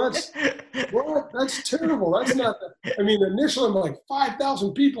 That's terrible. That's not. Initially I'm like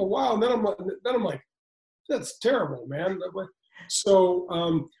 5,000 people. Wow. And then I'm like, that's terrible, man. So,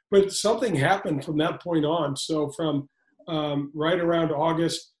 but something happened from that point on. So from right around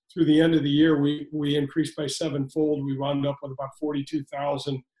August through the end of the year, we increased by sevenfold. We wound up with about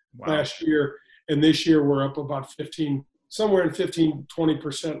 42,000 last year. And this year we're up about 20%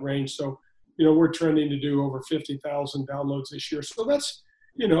 range. So, we're trending to do over 50,000 downloads this year. So that's,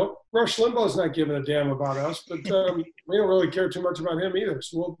 Rush Limbaugh's not giving a damn about us, but we don't really care too much about him either.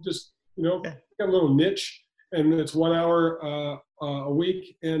 So we'll just, get a little niche, and it's 1 hour a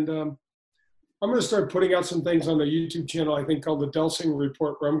week. And I'm going to start putting out some things on the YouTube channel, I think called the Delsing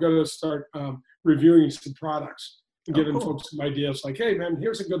Report, where I'm going to start reviewing some products and giving folks some ideas like, hey, man,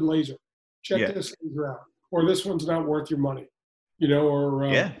 here's a good laser. Check this laser out. Or this one's not worth your money,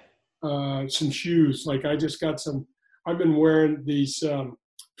 or some shoes. Like I just got I've been wearing these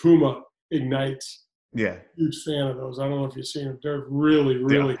Puma Ignites. Yeah. Huge fan of those. I don't know if you've seen them. They're really,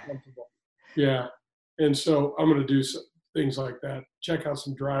 really comfortable. Yeah. And so I'm going to do some things like that. Check out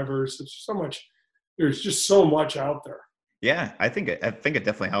some drivers. There's just so much out there. Yeah. I think it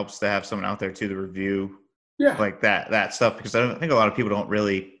definitely helps to have someone out there too to review like that stuff, because I don't think a lot of people don't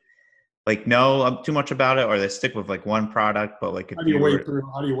really know too much about it, or they stick with like one product. But like, how do you wade through it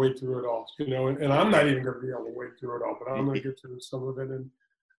all? And I'm not even going to be able to wade through it all, but I'm going to get through some of it. And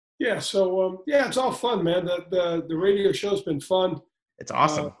so it's all fun, man. The radio show's been fun. It's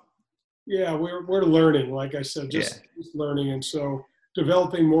awesome. We're learning, like I said, just learning, and so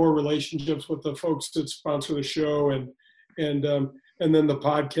developing more relationships with the folks that sponsor the show, and then the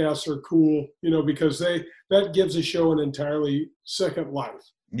podcasts are cool, because that gives a show an entirely second life.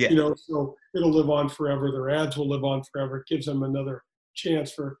 Yeah. So it'll live on forever. Their ads will live on forever. It gives them another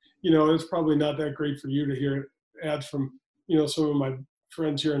chance for, it's probably not that great for you to hear ads from, some of my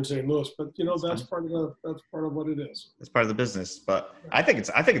friends here in St. Louis, but that's part of what it is. It's part of the business, but I think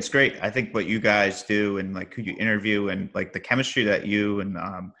it's great. I think what you guys do and like who you interview and like the chemistry that you and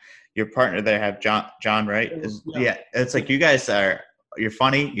your partner there have, John, right? It's like you guys you're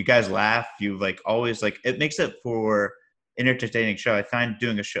funny. You guys laugh. You like always like it makes it for an entertaining show. I find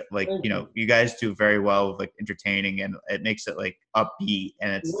doing a show like you guys do very well with like entertaining, and it makes it like upbeat.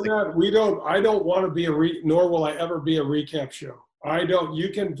 And it's I don't want to be nor will I ever be a recap show. I don't. You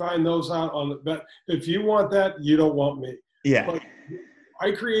can find those out on but if you want that, you don't want me. Yeah. But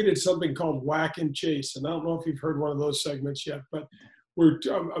I created something called Whack and Chase, and I don't know if you've heard one of those segments yet, but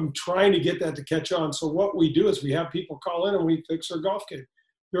I'm trying to get that to catch on. So what we do is we have people call in and we fix their golf game.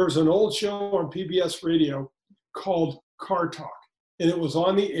 There was an old show on PBS radio called Car Talk, and it was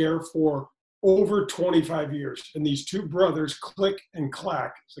on the air for over 25 years. And these two brothers, Click and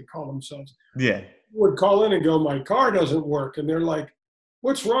Clack, as they call themselves, would call in and go, "My car doesn't work." And they're like,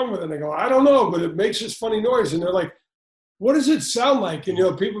 "What's wrong with it?" And they go, "I don't know, but it makes this funny noise." And they're like, "What does it sound like?" And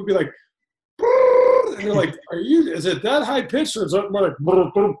people would be like, and they're like, is it that high pitched, or is it more like,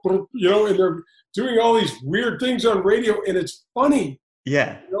 and they're doing all these weird things on radio, and it's funny.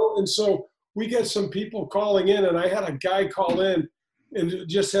 Yeah. And so we get some people calling in, and I had a guy call in and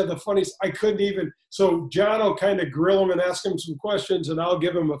just had the funniest, I couldn't even, so John will kind of grill him and ask him some questions, and I'll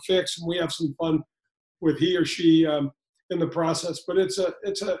give him a fix, and we have some fun with he or she in the process. But it's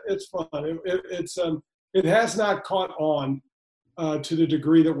fun. It has not caught on to the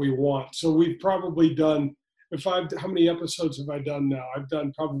degree that we want. So we've probably done, how many episodes have I done now? I've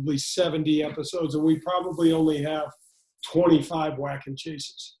done probably 70 episodes, and we probably only have 25 Whack and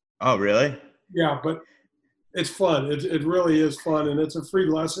Chases. Oh, really? Yeah, but it's fun. It really is fun, and it's a free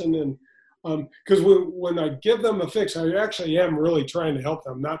lesson. And because when I give them a fix, I actually am really trying to help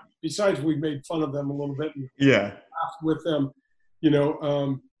them. Not besides we made fun of them a little bit and laughed with them. We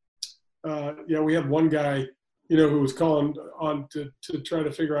had one guy, who was calling on to try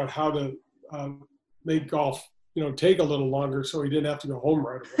to figure out how to make golf, take a little longer so he didn't have to go home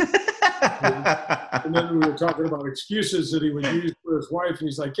right away. And then we were talking about excuses that he would use for his wife, and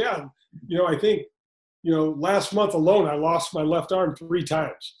he's like, "Yeah, I think, last month alone I lost my left arm 3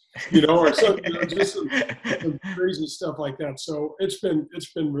 times, or something, just some crazy stuff like that." So it's been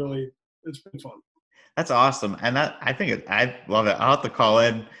fun. That's awesome, and I love it. I'll have to call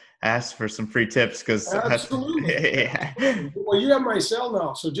in, ask for some free tips because absolutely. Well, you have my cell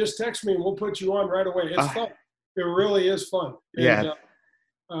now, so just text me and we'll put you on right away. It's fun. It really is fun. And,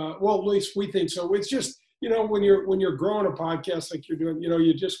 well, at least we think so. It's just, when you're growing a podcast like you're doing,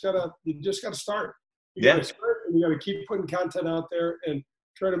 you just gotta start. You gotta start, and you gotta keep putting content out there and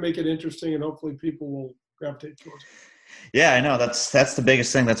try to make it interesting, and hopefully people will gravitate towards it. Yeah, I know. That's the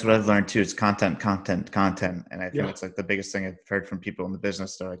biggest thing. That's what I've learned too. It's content. And I think it's like the biggest thing I've heard from people in the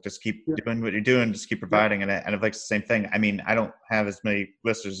business. They're like, just keep doing what you're doing, just keep providing. And I've like the same thing. I mean, I don't have as many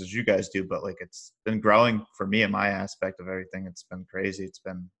listeners as you guys do, but like it's been growing for me in my aspect of everything. It's been crazy. It's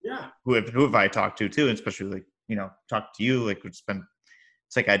been who have I talked to too, and especially like, talk to you. Like it's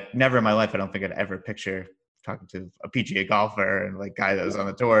like I never in my life, I don't think I'd ever picture talking to a PGA golfer and like guy that was on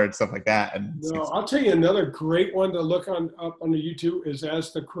the tour and stuff like that. And I'll tell you another great one to look up on the YouTube is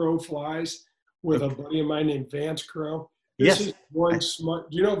As the Crow Flies with a buddy of mine named Vance Crow. This is one smart.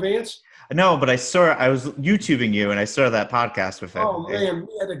 Do you know Vance? No, but I was YouTubing you and I saw that podcast with him. Oh man,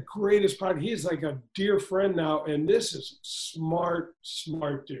 we had the greatest podcast. He's like a dear friend now, and this is smart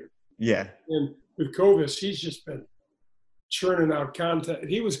dude. Yeah. And with Covis, he's just been churning out content.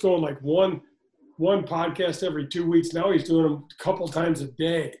 He was going like one podcast every 2 weeks. Now he's doing them a couple times a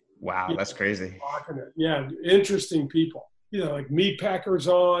day. Wow, that's crazy. Yeah, interesting people. Like meat packers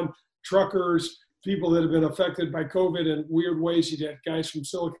on, truckers, people that have been affected by COVID in weird ways. You had guys from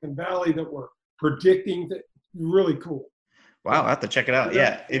Silicon Valley that were predicting that. Really cool. Wow, I have to check it out.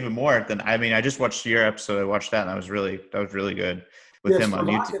 Yeah, even more than I just watched your episode. I watched that, and that was really good. With him on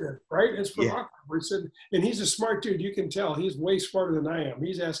YouTube, right? It's provocative. And he's a smart dude. You can tell he's way smarter than I am.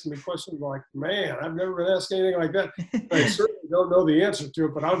 He's asking me questions like, "Man, I've never been asked anything like that." I certainly don't know the answer to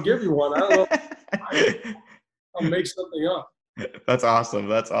it, but I'll give you one. I don't know. I'll make something up. That's awesome.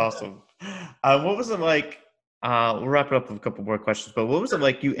 What was it like? We'll wrap it up with a couple more questions. But what was it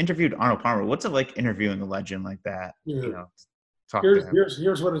like? You interviewed Arnold Palmer. What's it like interviewing a legend like that? Yeah.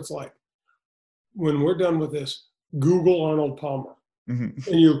 Here's what it's like. When we're done with this, Google Arnold Palmer.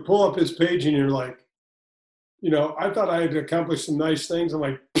 Mm-hmm. And you pull up his page and you're like, I thought I had accomplished some nice things. I'm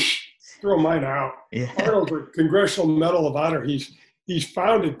like, throw mine out. Yeah. Arnold's a Congressional Medal of Honor. He's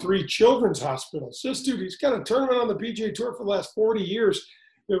founded 3 children's hospitals. This dude, he's got a tournament on the PGA Tour for the last 40 years.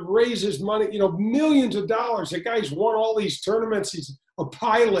 that raises money, millions of dollars. The guy's won all these tournaments. He's a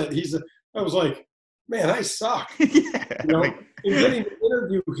pilot. I was like, man, I suck. And getting to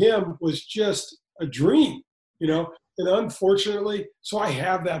interview him was just a dream, And unfortunately, so I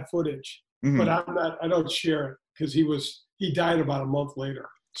have that footage, but I don't share it because he died about a month later.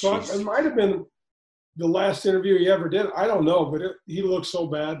 So it might have been the last interview he ever did. I don't know, but he looked so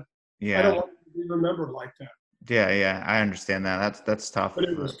bad. Yeah. I don't want to be remembered like that. Yeah, I understand that. That's tough. But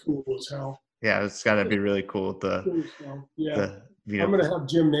it was cool as hell. Yeah, it's got to be really cool. I'm going to have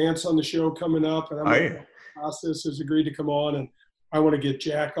Jim Nance on the show coming up, and Costas has agreed to come on, and I want to get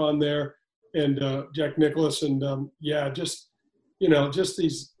Jack on there and Jack Nicklaus, and just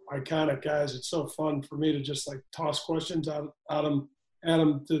these iconic guys. It's so fun for me to just like toss questions at them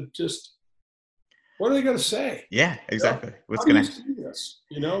to just. What are they going to say? Yeah, exactly. What's going to see this?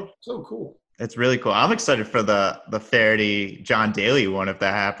 So cool. It's really cool. I'm excited for the Faraday John Daly one if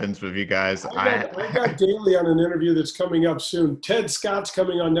that happens with you guys. I got Daly on an interview that's coming up soon. Ted Scott's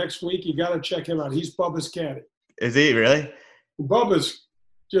coming on next week. You got to check him out. He's Bubba's caddy. Is he really? Bubba's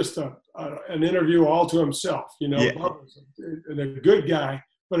just an interview all to himself. Bubba's a good guy,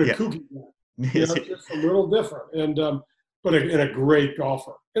 but a kooky guy. Just a little different, and but a great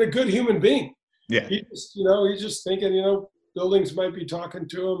golfer and a good human being. Yeah. He's just thinking, buildings might be talking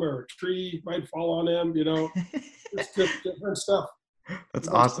to him or a tree might fall on him, it's just different stuff. That's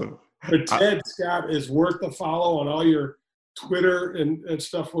awesome. But Ted Scott is worth the follow on all your Twitter and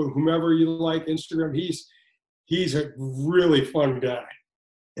stuff with whomever you like, Instagram. He's a really fun guy.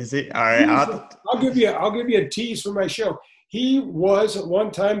 Is he? All right. I'll give you a tease for my show. He was at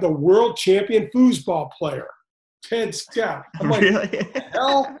one time the world champion foosball player. Ted Scott. I'm like, really? What the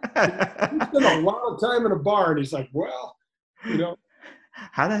hell? He spent a lot of time in a bar, and he's like, well,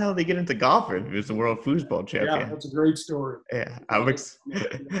 How the hell did he get into golf if he was the world foosball champion? Yeah, that's a great story. Yeah, I'm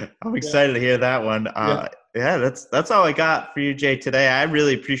excited to hear that one. That's all I got for you, Jay, today. I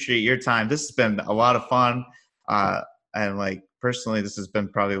really appreciate your time. This has been a lot of fun. And personally, this has been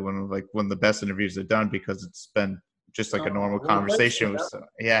probably one of the best interviews I've done because it's been just like a normal conversation.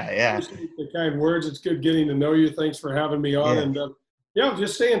 Yeah. The kind words. It's good getting to know you. Thanks for having me on. Yeah. And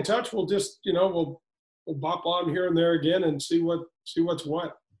just stay in touch. We'll just, we'll bop on here and there again and see what's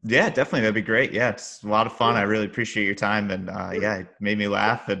what. Yeah, definitely. That'd be great. Yeah, it's a lot of fun. I really appreciate your time. And it made me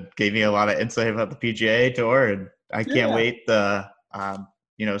laugh and gave me a lot of insight about the PGA Tour. And I can't wait to,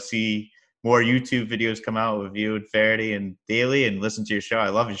 see more YouTube videos come out with you and Faraday and Daly and listen to your show. I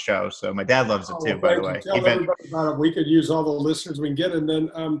love your show. So my dad loves it too, by the way. Tell everybody about it. We could use all the listeners we can get. And then,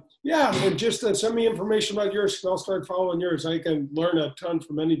 and just send me information about yours. I'll start following yours. I can learn a ton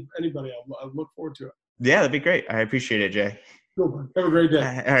from anybody. I look forward to it. Yeah, that'd be great. I appreciate it, Jay. Cool. Have a great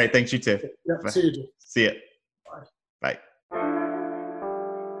day. All right. Thanks, you too. Yeah, see you, Jay. See ya.